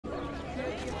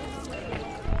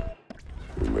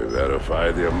me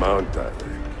verify the amount, I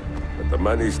think. But the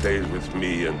money stays with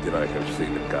me until I have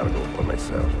seen the cargo for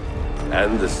myself.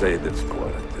 And to say its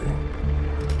quality.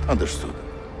 Understood.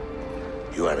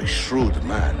 You are a shrewd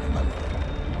man,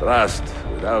 Emmanuel. Trust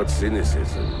without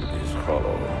cynicism is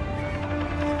hollow.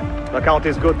 The count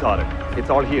is good, Tarek. It's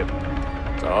all here.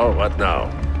 So, what now?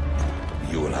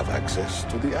 You will have access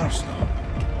to the arsenal.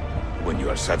 When you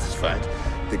are satisfied,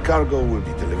 the cargo will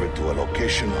be delivered to a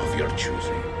location of your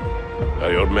choosing.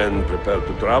 Are your men prepared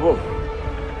to travel?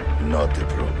 Not a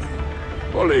problem.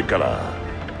 Polikala,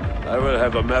 I will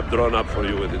have a map drawn up for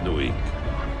you within the week.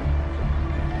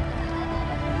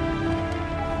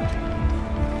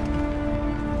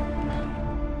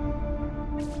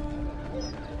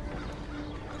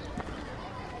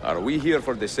 Are we here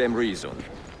for the same reason?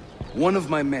 One of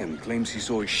my men claims he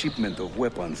saw a shipment of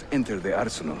weapons enter the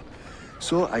arsenal.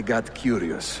 So I got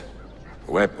curious.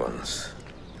 Weapons?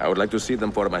 I would like to see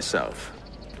them for myself.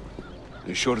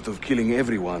 Short of killing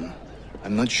everyone,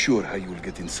 I'm not sure how you will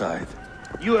get inside.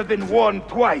 You have been warned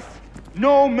twice.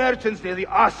 No merchants near the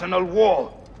arsenal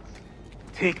wall.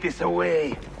 Take this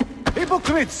away.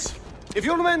 Hypocrites! If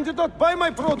your men did not buy my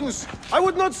produce, I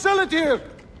would not sell it here!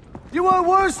 You are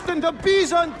worse than the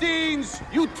Byzantines,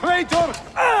 you traitor!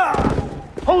 Ah!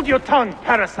 Hold your tongue,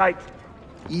 parasite!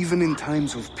 Even in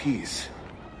times of peace,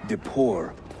 the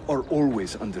poor are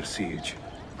always under siege.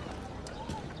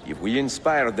 If we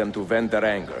inspire them to vent their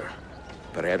anger,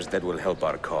 perhaps that will help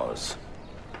our cause.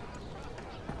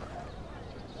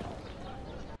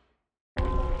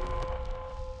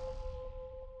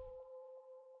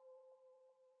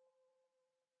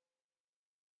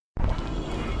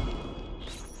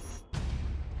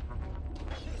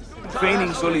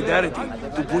 Feigning solidarity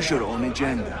to push your own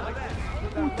agenda.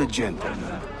 The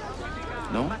gentleman.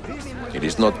 No? It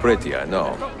is not pretty, I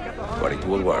know, but it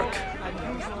will work.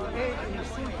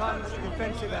 In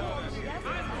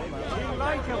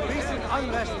light of recent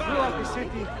unrest throughout the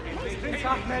city, Prince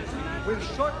Ahmed will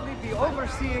shortly be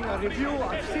overseeing a review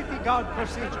of city guard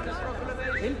procedures.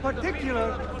 In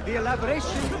particular, the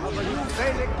elaboration of a new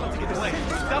relic of the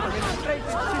city's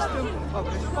administrative system of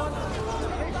response.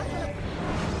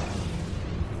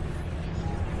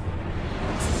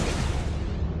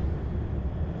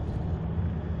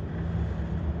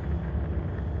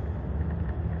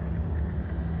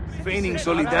 Feigning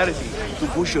solidarity to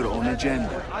push your own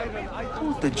agenda.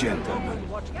 The gentleman.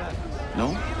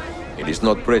 No? It is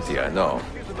not pretty, I know,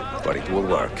 but it will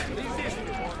work.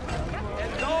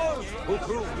 Those who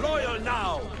prove loyal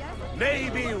now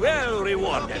may be well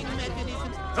rewarded.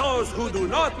 Those who do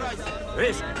not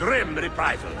risk grim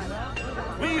reprisals.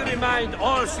 We remind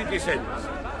all citizens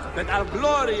that our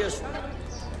glorious...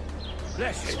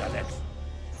 Bless you, Alex.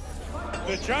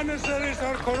 The Janissaries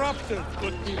are corrupted,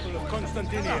 good people of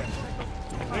Constantinia.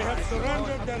 They have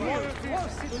surrendered their loyalty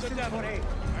to the devil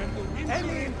and to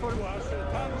insolence to our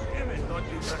Sultan's image.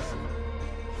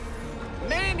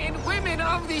 Men and women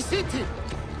of the city,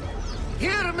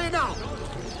 hear me now.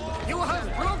 You have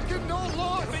broken no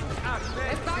laws,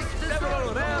 and thus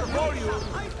Several rare volumes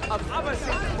of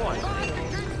Abbasid poetry.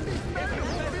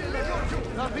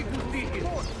 Nothing to see here.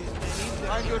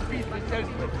 Find your feet and tell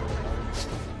me.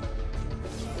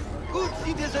 Good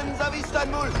citizens of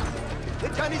Istanbul, the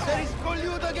Janissaries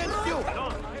collude against you!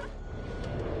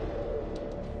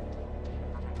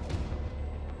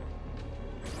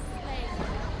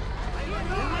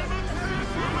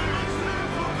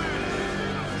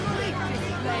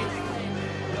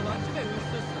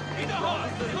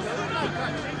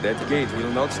 That gate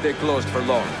will not stay closed for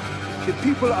long. The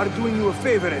people are doing you a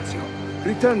favor, Ezio.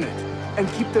 Return it, and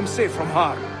keep them safe from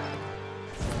harm.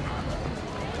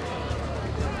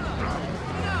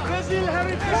 Brazil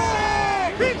heritage!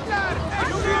 Hitler!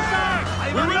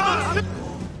 We will not sit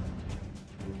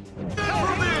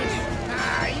for this!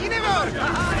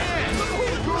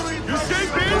 You say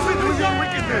peasant with your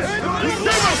wickedness! You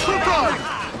save us, Sultan!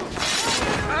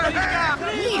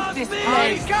 leave this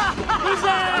place.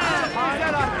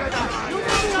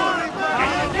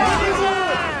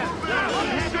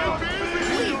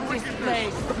 Leave this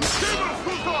place.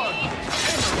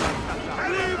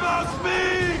 Leave us be!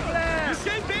 You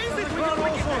say peasant with your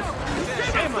wickedness! You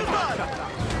save us, Sultan!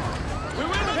 We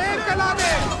will not... Leave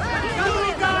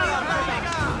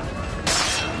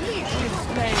this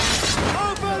place.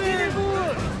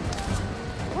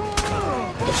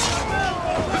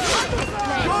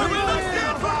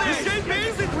 You say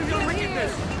peasant with your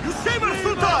wickedness! You save us,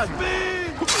 Sultan!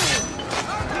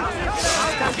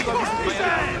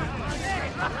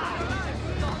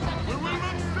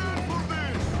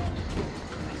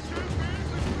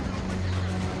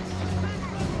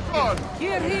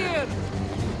 Here, here!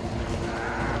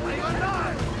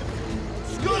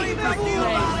 We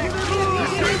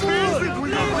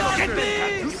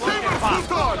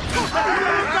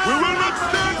will not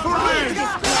stand for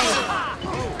this!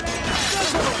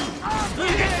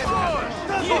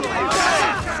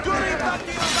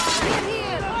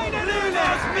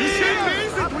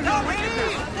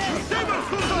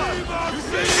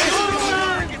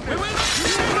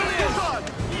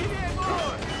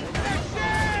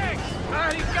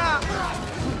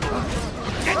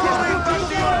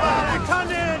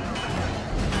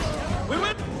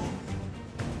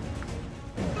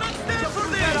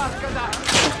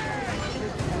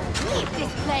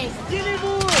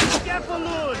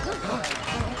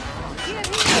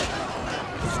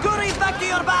 Scurry back to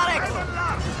your barracks!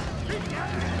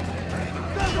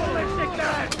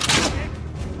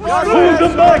 Move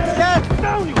them back!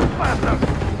 Down, you bastards!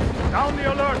 Down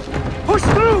the alert! Push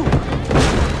through!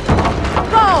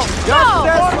 Go! Go!